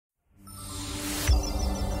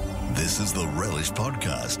This is the Relish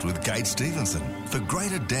Podcast with Kate Stevenson for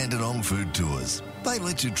Greater Dandenong Food Tours. They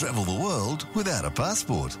let you travel the world without a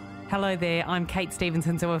passport. Hello there, I'm Kate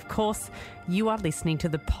Stevenson. So, of course, you are listening to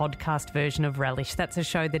the podcast version of Relish. That's a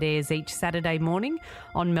show that airs each Saturday morning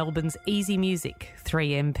on Melbourne's Easy Music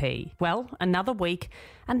 3MP. Well, another week,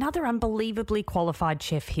 another unbelievably qualified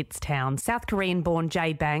chef hits town. South Korean-born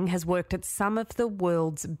Jae Bang has worked at some of the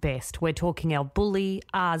world's best. We're talking El Bulli,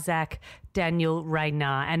 Arzak, Daniel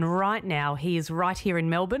Reynar, and right now he is right here in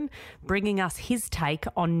Melbourne bringing us his take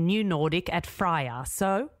on New Nordic at Freya.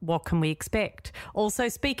 So what can we expect? Also,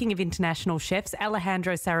 speaking of international chefs,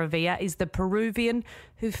 Alejandro Saravia is the Peruvian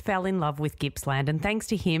who fell in love with Gippsland, and thanks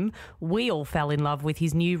to him, we all fell in love with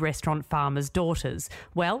his new restaurant Farmer's Daughters.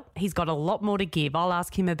 Well, he's got a lot more to give. I'll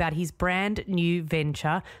ask him about his brand new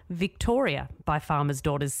venture, Victoria by Farmer's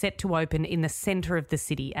Daughters, set to open in the centre of the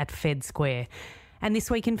city at Fed Square. And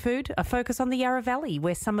this week in food, a focus on the Yarra Valley,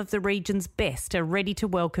 where some of the region's best are ready to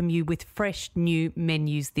welcome you with fresh new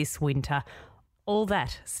menus this winter. All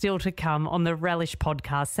that still to come on the Relish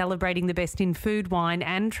Podcast, celebrating the best in food, wine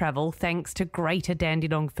and travel thanks to Greater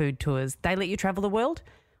Dandenong Food Tours. They let you travel the world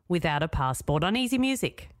without a passport on Easy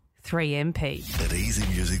Music 3MP. At Easy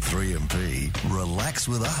Music 3MP, relax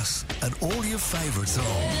with us and all your favourite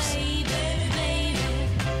songs.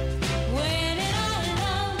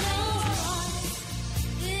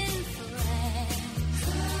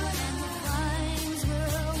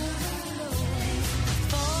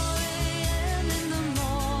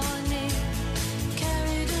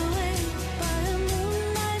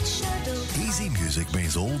 Easy Music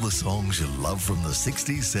means all the songs you love from the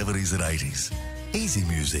 60s, 70s and 80s. Easy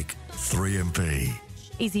Music 3MP.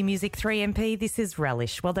 Easy Music 3MP, this is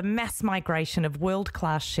Relish. Well, the mass migration of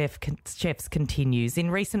world-class chefs continues.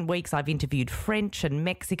 In recent weeks, I've interviewed French and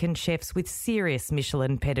Mexican chefs with serious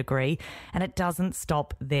Michelin pedigree, and it doesn't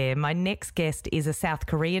stop there. My next guest is a South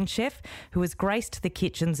Korean chef who has graced the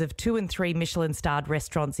kitchens of 2 and 3 Michelin-starred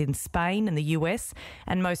restaurants in Spain and the US,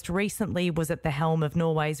 and most recently was at the helm of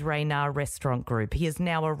Norway's Reynar Restaurant Group. He has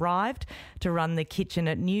now arrived to run the kitchen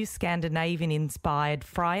at new Scandinavian-inspired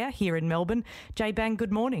Freya here in Melbourne. Jae Bang,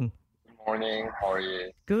 good morning. Good morning. How are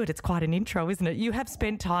you? Good. It's quite an intro, isn't it? You have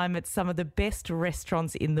spent time at some of the best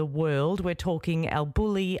restaurants in the world. We're talking El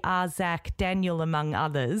Bulli, Arzak, Daniel, among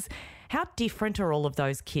others. How different are all of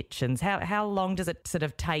those kitchens? How long does it sort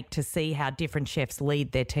of take to see how different chefs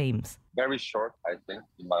lead their teams? Very short, I think,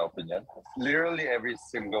 in my opinion. Literally every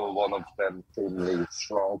single one of them extremely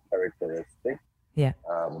strong characteristics. Yeah.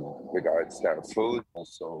 Regards their food,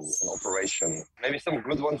 also an operation. Maybe some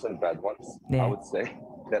good ones and bad ones, Yeah. I would say,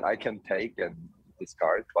 that I can take and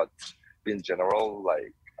discard. But in general,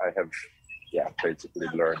 like I have, basically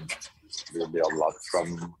learned really a lot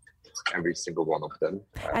from every single one of them.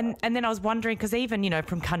 And then I was wondering, because even,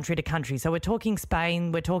 from country to country, so we're talking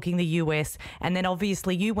Spain, we're talking the US, and then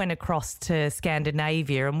obviously you went across to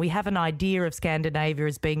Scandinavia, and we have an idea of Scandinavia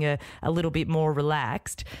as being a little bit more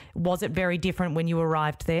relaxed. Was it very different when you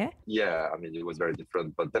arrived there? Yeah, I mean, it was very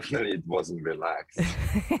different, but definitely it wasn't relaxed.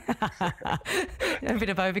 A bit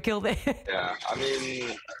of overkill there. Yeah, I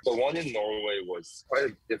mean, the one in Norway was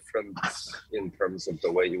quite different in terms of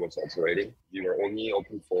the way it was operating. You were only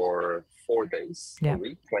open for 4 days a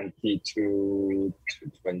week, 22 to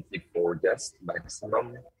 24 guests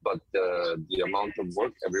maximum. But the amount of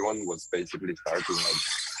work, everyone was basically starting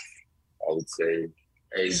I would say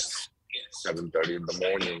 7:30 in the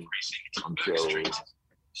morning until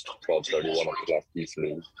 12:30, 1 o'clock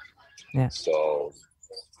easily. Yeah. So,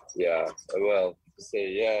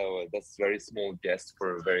 that's very small guest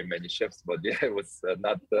for very many chefs. But it was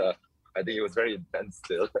not... I think it was very intense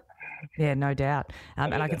still. Yeah, no doubt.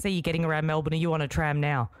 And I can see you getting around Melbourne. Are you on a tram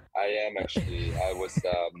now? I am actually. I was...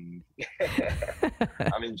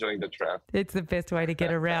 I'm enjoying the tram. It's the best way to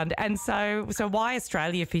get around. And so why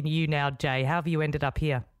Australia for you now, Jay? How have you ended up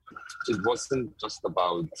here? It wasn't just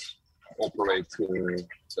about operating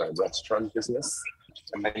the restaurant business.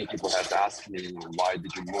 And many people have asked me, why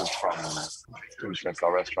did you move from a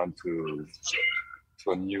Michelin-star restaurant to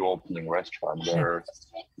a new opening restaurant where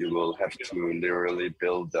you will have to literally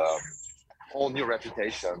build a whole new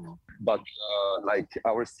reputation. But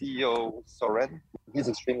our CEO, Soren, he's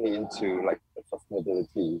extremely into the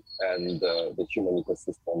sustainability and the human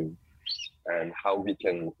ecosystem and how we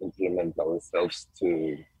can implement ourselves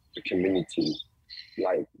to the community.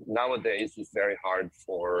 Like nowadays, it's very hard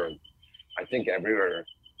for, I think, everywhere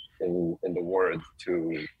in the world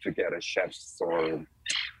to get a chefs or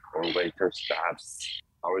waiter staffs.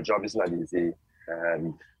 Our job is not easy,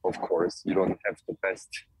 and of course you don't have the best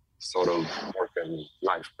sort of work and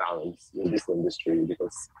life balance in this industry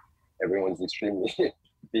because everyone's extremely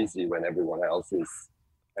busy when everyone else is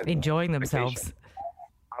enjoying themselves.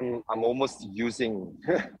 I'm almost using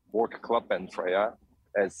Work Club and Freya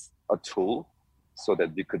as a tool so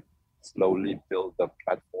that we could slowly build a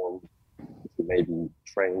platform to maybe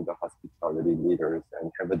train the hospitality leaders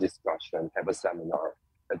and have a discussion, have a seminar.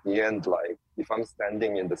 At the end, like if I'm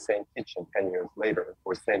standing in the same kitchen 10 years later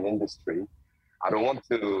or same industry, I don't want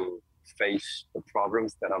to face the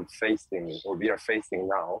problems that I'm facing or we are facing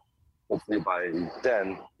now. Hopefully by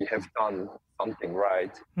then we have done something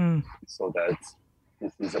right so that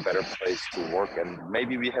this is a better place to work and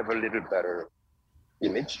maybe we have a little better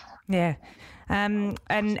image. Yeah. And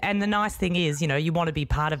the nice thing is, you want to be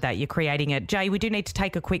part of that. You're creating it. Jay, we do need to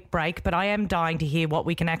take a quick break, but I am dying to hear what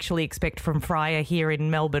we can actually expect from Freya here in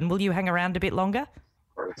Melbourne. Will you hang around a bit longer?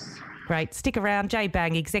 Of course. Great. Stick around. Jay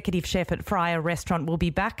Bang, Executive Chef at Freya Restaurant, will be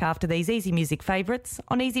back after these Easy Music favourites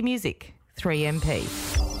on Easy Music 3MP.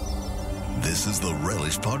 This is the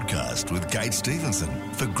Relish Podcast with Kate Stevenson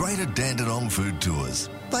for Greater Dandenong Food Tours.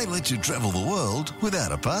 They let you travel the world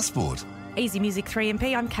without a passport. Easy Music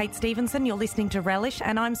 3MP, I'm Kate Stevenson. You're listening to Relish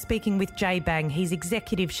and I'm speaking with Jay Bang. He's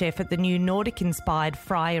Executive Chef at the new Nordic-inspired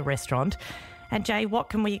Freya Restaurant. And Jay, what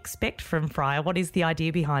can we expect from Freya? What is the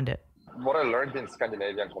idea behind it? What I learned in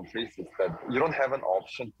Scandinavian countries is that you don't have an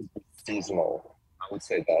option to be seasonal. I would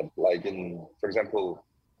say that, like for example,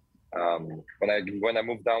 when I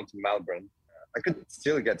moved down to Melbourne, I could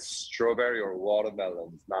still get strawberry or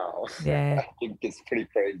watermelons now. Yeah. I think it's pretty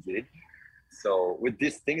crazy. So with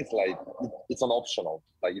these things, like it's an optional.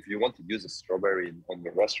 Like if you want to use a strawberry on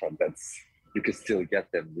your restaurant, you can still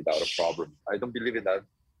get them without a problem. I don't believe in that.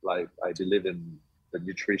 Like I believe in the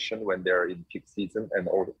nutrition when they're in peak season, and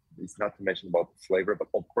it's not to mention about the flavor, but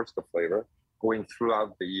of course the flavor. Going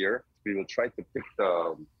throughout the year, we will try to pick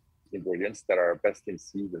the ingredients that are best in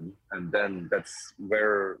season, and then that's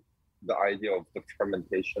where the idea of the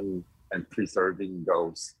fermentation and preserving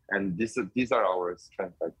goes. And these are our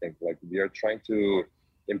strengths, I think. Like we are trying to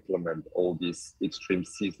implement all these extreme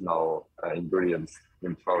seasonal ingredients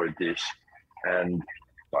into our dish, and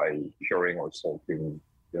by curing or salting,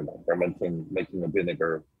 fermenting, making a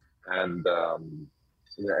vinegar, and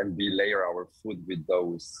we layer our food with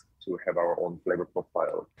those to have our own flavor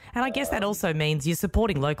profile. And I guess that also means you're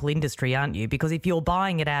supporting local industry, aren't you? Because if you're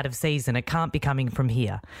buying it out of season, it can't be coming from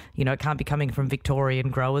here. It can't be coming from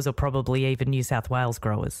Victorian growers or probably even New South Wales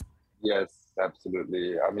growers. Yes,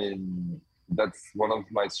 absolutely. I mean, that's one of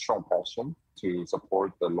my strong passions, to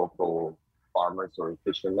support the local farmers or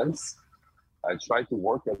fishermen. I try to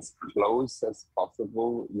work as close as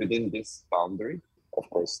possible within this boundary. Of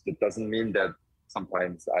course, it doesn't mean that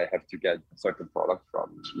sometimes I have to get a certain product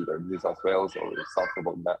from either New South Wales or south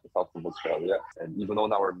of Australia. And even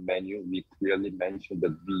on our menu, we clearly mentioned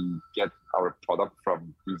that we get our product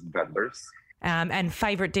from these vendors. And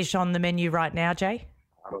favourite dish on the menu right now, Jay?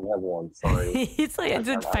 I don't have one, sorry. It's a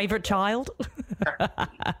favourite child? No, I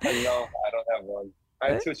don't have one.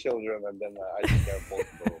 I have two children, and then I think they're both.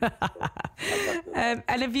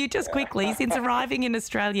 And have you just quickly, since arriving in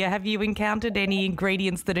Australia, have you encountered any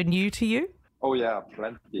ingredients that are new to you? Oh yeah,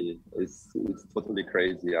 plenty. It's totally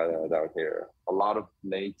crazy out here. A lot of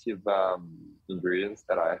native ingredients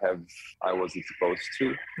that I was exposed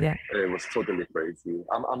to. Yeah, it was totally crazy.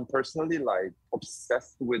 I'm personally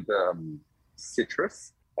obsessed with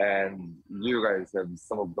citrus, and you guys have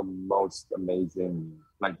some of the most amazing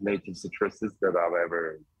native citruses that I've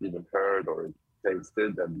ever even heard or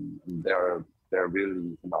tasted, and they're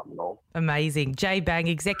really phenomenal. Amazing. Jay Bang,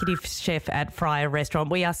 Executive Chef at Freya Restaurant.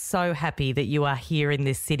 We are so happy that you are here in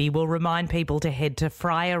this city. We'll remind people to head to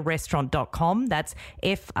freyarestaurant.com. That's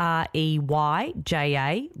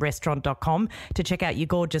FREYJA restaurant.com to check out your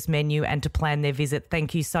gorgeous menu and to plan their visit.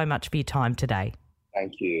 Thank you so much for your time today.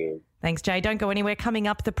 Thank you. Thanks, Jay. Don't go anywhere. Coming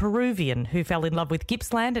up, the Peruvian who fell in love with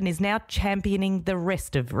Gippsland and is now championing the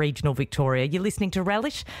rest of regional Victoria. You're listening to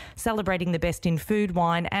Relish, celebrating the best in food,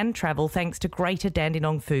 wine and travel thanks to Greater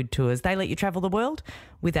Dandenong Food Tours. They let you travel the world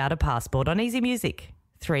without a passport on Easy Music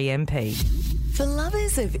 3MP. For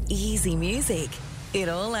lovers of easy music, it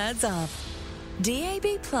all adds up.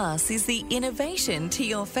 DAB Plus is the innovation to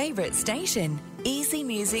your favourite station, Easy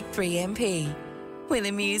Music 3MP. Where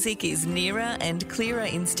the music is nearer and clearer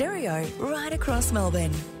in stereo right across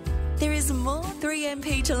Melbourne. There is more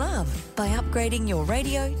 3MP to love by upgrading your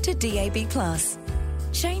radio to DAB+.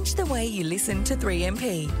 Change the way you listen to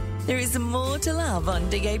 3MP. There is more to love on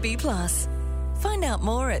DAB+. Find out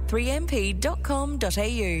more at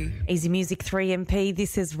 3mp.com.au. Easy Music 3MP,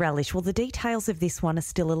 this is Relish. Well, the details of this one are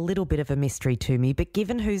still a little bit of a mystery to me, but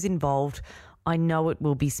given who's involved, I know it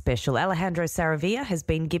will be special. Alejandro Saravia has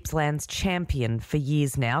been Gippsland's champion for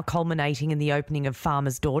years now, culminating in the opening of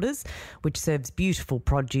Farmer's Daughters, which serves beautiful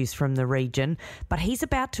produce from the region. But he's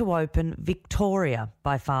about to open Victoria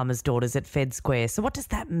by Farmer's Daughters at Fed Square. So what does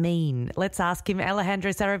that mean? Let's ask him.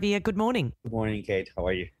 Alejandro Saravia, good morning. Good morning, Kate. How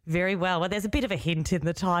are you? Very well. Well, there's a bit of a hint in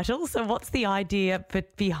the title. So what's the idea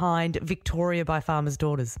behind Victoria by Farmer's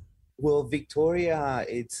Daughters? Well, Victoria,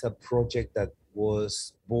 it's a project that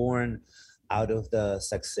was born out of the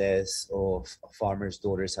success of Farmer's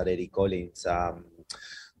Daughters at Eddie Collins.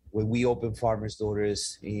 When we opened Farmer's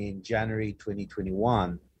Daughters in January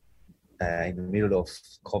 2021, in the middle of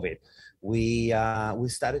COVID, we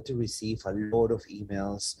started to receive a lot of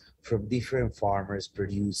emails from different farmers,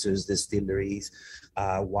 producers, distilleries,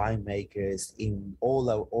 winemakers in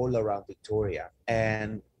all around Victoria.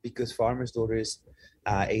 And because Farmer's Daughters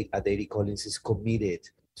at Eddie Collins is committed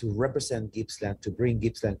to represent Gippsland, to bring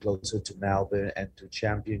Gippsland closer to Melbourne and to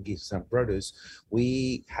champion Gippsland produce,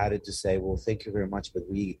 we had to say, well, thank you very much, but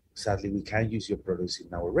sadly we can't use your produce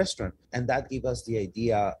in our restaurant. And that gave us the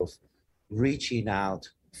idea of reaching out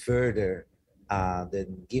further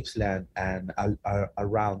than Gippsland and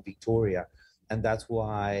around Victoria. And that's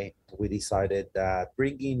why we decided that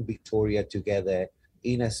bringing Victoria together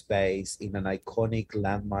in a space, in an iconic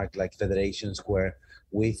landmark like Federation Square,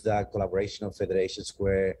 with the collaboration of Federation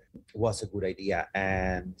Square, was a good idea.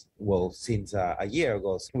 And well, since a year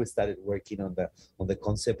ago, we started working on the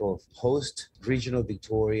concept of host regional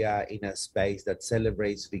Victoria in a space that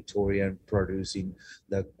celebrates Victorian produce, in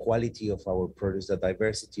the quality of our produce, the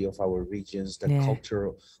diversity of our regions, the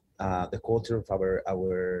culture of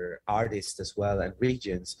our artists as well, and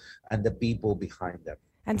regions, and the people behind them.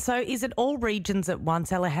 And so is it all regions at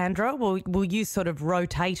once, Alejandro? Will you sort of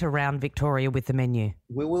rotate around Victoria with the menu?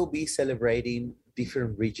 We will be celebrating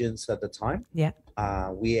different regions at the time. Yeah.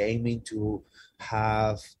 We're aiming to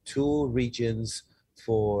have 2 regions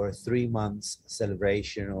for 3 months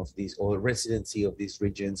celebration of these, or residency of these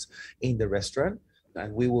regions in the restaurant.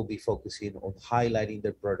 And we will be focusing on highlighting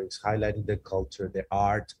the products, highlighting the culture, the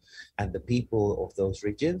art, and the people of those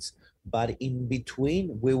regions. But in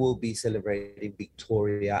between, we will be celebrating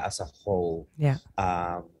Victoria as a whole. Yeah.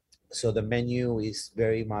 So the menu is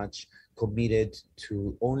very much committed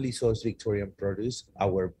to only source Victorian produce.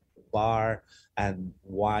 Our bar and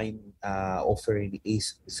wine offering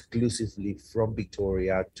is exclusively from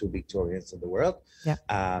Victoria to Victorians in the world.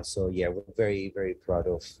 Yeah. So we're very, very proud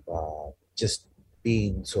of just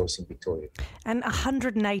being sourced in Victoria. And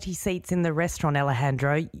 180 seats in the restaurant,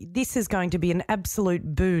 Alejandro. This is going to be an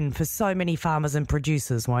absolute boon for so many farmers and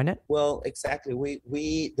producers, won't it? Well, exactly.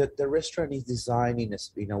 The restaurant is designed in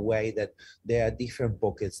a way that there are different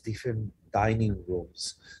buckets, different dining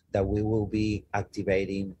rooms that we will be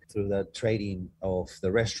activating through the trading of the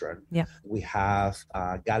restaurant. Yeah. We have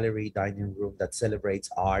a gallery dining room that celebrates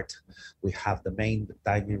art. We have the main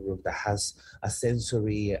dining room that has a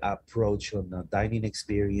sensory approach on the dining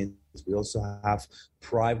experience. We also have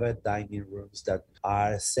private dining rooms that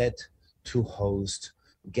are set to host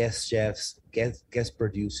guest chefs, guest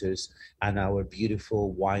producers, and our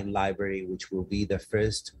beautiful wine library, which will be the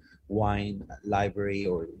first wine library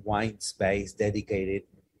or wine space dedicated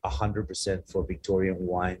 100% for Victorian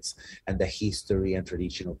wines and the history and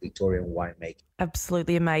tradition of Victorian winemaking.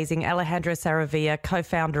 Absolutely amazing. Alejandro Saravia,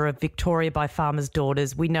 co-founder of Victoria by Farmer's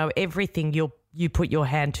Daughters. We know everything you put your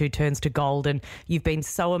hand to turns to gold, and you've been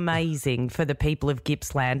so amazing for the people of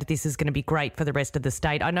Gippsland. This is going to be great for the rest of the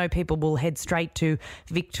state. I know people will head straight to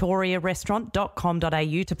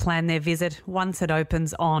victoriarestaurant.com.au to plan their visit once it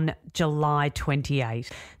opens on July 28.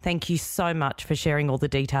 Thank you so much for sharing all the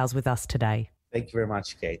details with us today. Thank you very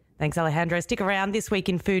much, Kate. Thanks, Alejandro. Stick around. This Week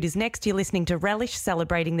in Food is next. You're listening to Relish,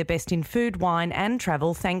 celebrating the best in food, wine and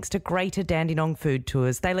travel thanks to Greater Dandenong Food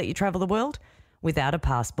Tours. They let you travel the world without a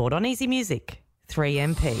passport on Easy Music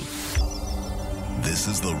 3MP. This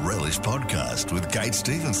is the Relish Podcast with Kate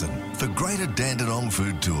Stevenson for Greater Dandenong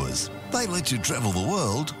Food Tours. They let you travel the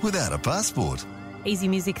world without a passport. Easy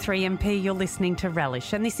Music 3MP, you're listening to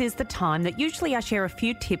Relish, and this is the time that usually I share a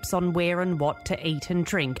few tips on where and what to eat and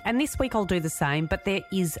drink. And this week I'll do the same, but there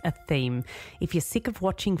is a theme. If you're sick of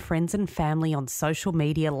watching friends and family on social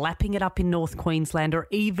media lapping it up in North Queensland or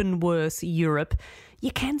even worse, Europe,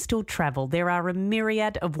 you can still travel. There are a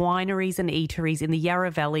myriad of wineries and eateries in the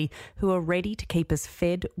Yarra Valley who are ready to keep us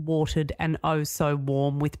fed, watered and oh so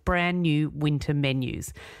warm with brand new winter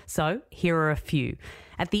menus. So here are a few.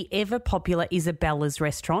 At the ever-popular Isabella's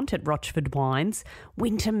restaurant at Rochford Wines,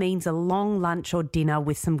 winter means a long lunch or dinner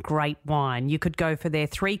with some great wine. You could go for their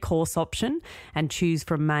 3-course option and choose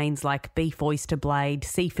from mains like beef oyster blade,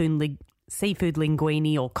 seafood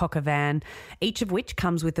linguine or coq au vin, each of which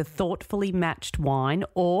comes with a thoughtfully matched wine,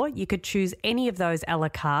 or you could choose any of those a la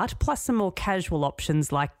carte, plus some more casual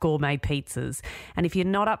options like gourmet pizzas. And if you're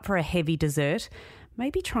not up for a heavy dessert,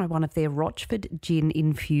 maybe try one of their Rochford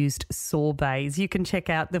gin-infused sorbets. You can check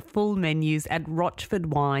out the full menus at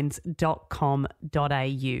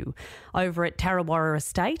rochfordwines.com.au. Over at Tarrawarra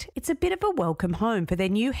Estate, it's a bit of a welcome home for their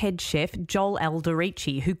new head chef, Joel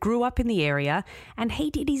Alderici, who grew up in the area, and he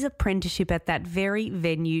did his apprenticeship at that very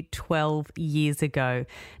venue 12 years ago.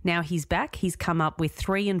 Now he's back. He's come up with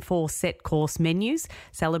 3 and 4 set-course menus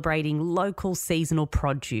celebrating local seasonal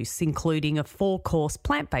produce, including a 4-course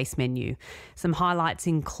plant-based menu. Some highlights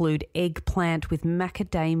include eggplant with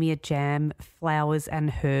macadamia jam, flowers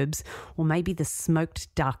and herbs, or maybe the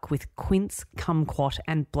smoked duck with quince, kumquat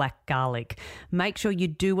and black garlic. Make sure you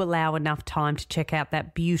do allow enough time to check out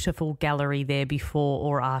that beautiful gallery there before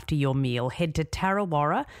or after your meal. Head to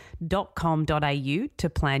tarrawarra.com.au to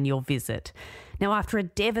plan your visit. Now, after a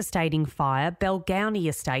devastating fire, Balgownie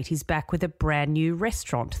Estate is back with a brand new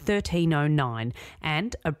restaurant, 1309,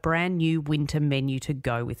 and a brand new winter menu to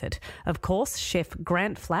go with it. Of course, Chef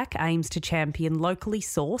Grant Flack aims to champion locally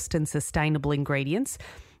sourced and sustainable ingredients,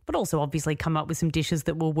 but also obviously come up with some dishes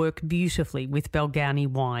that will work beautifully with Balgownie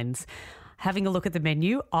wines. Having a look at the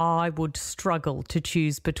menu, I would struggle to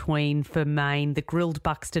choose between, for Maine, the grilled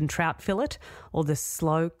Buxton trout fillet or the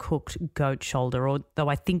slow-cooked goat shoulder, although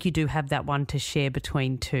I think you do have that one to share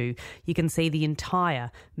between two. You can see the entire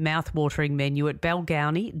mouth-watering menu at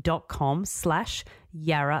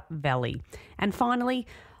balgownie.com/Yarra Valley. And finally,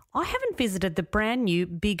 I haven't visited the brand new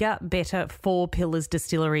Bigger, Better 4 Pillars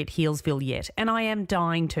distillery at Healesville yet, and I am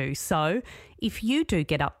dying to. So if you do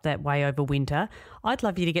get up that way over winter, I'd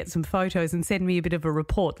love you to get some photos and send me a bit of a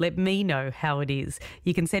report. Let me know how it is.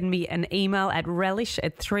 You can send me an email at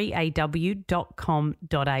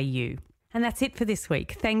relish@3aw.com.au. And that's it for this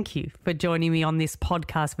week. Thank you for joining me on this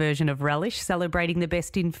podcast version of Relish, celebrating the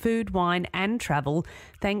best in food, wine and travel,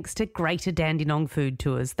 thanks to Greater Dandenong Food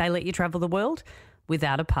Tours. They let you travel the world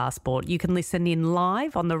without a passport. You can listen in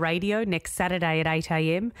live on the radio next Saturday at 8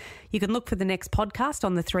 a.m. You can look for the next podcast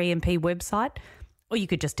on the 3MP website, or you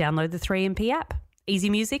could just download the 3MP app. Easy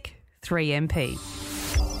Music, 3MP.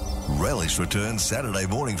 Relish returns Saturday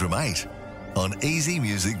morning from 8 on Easy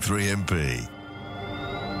Music 3MP.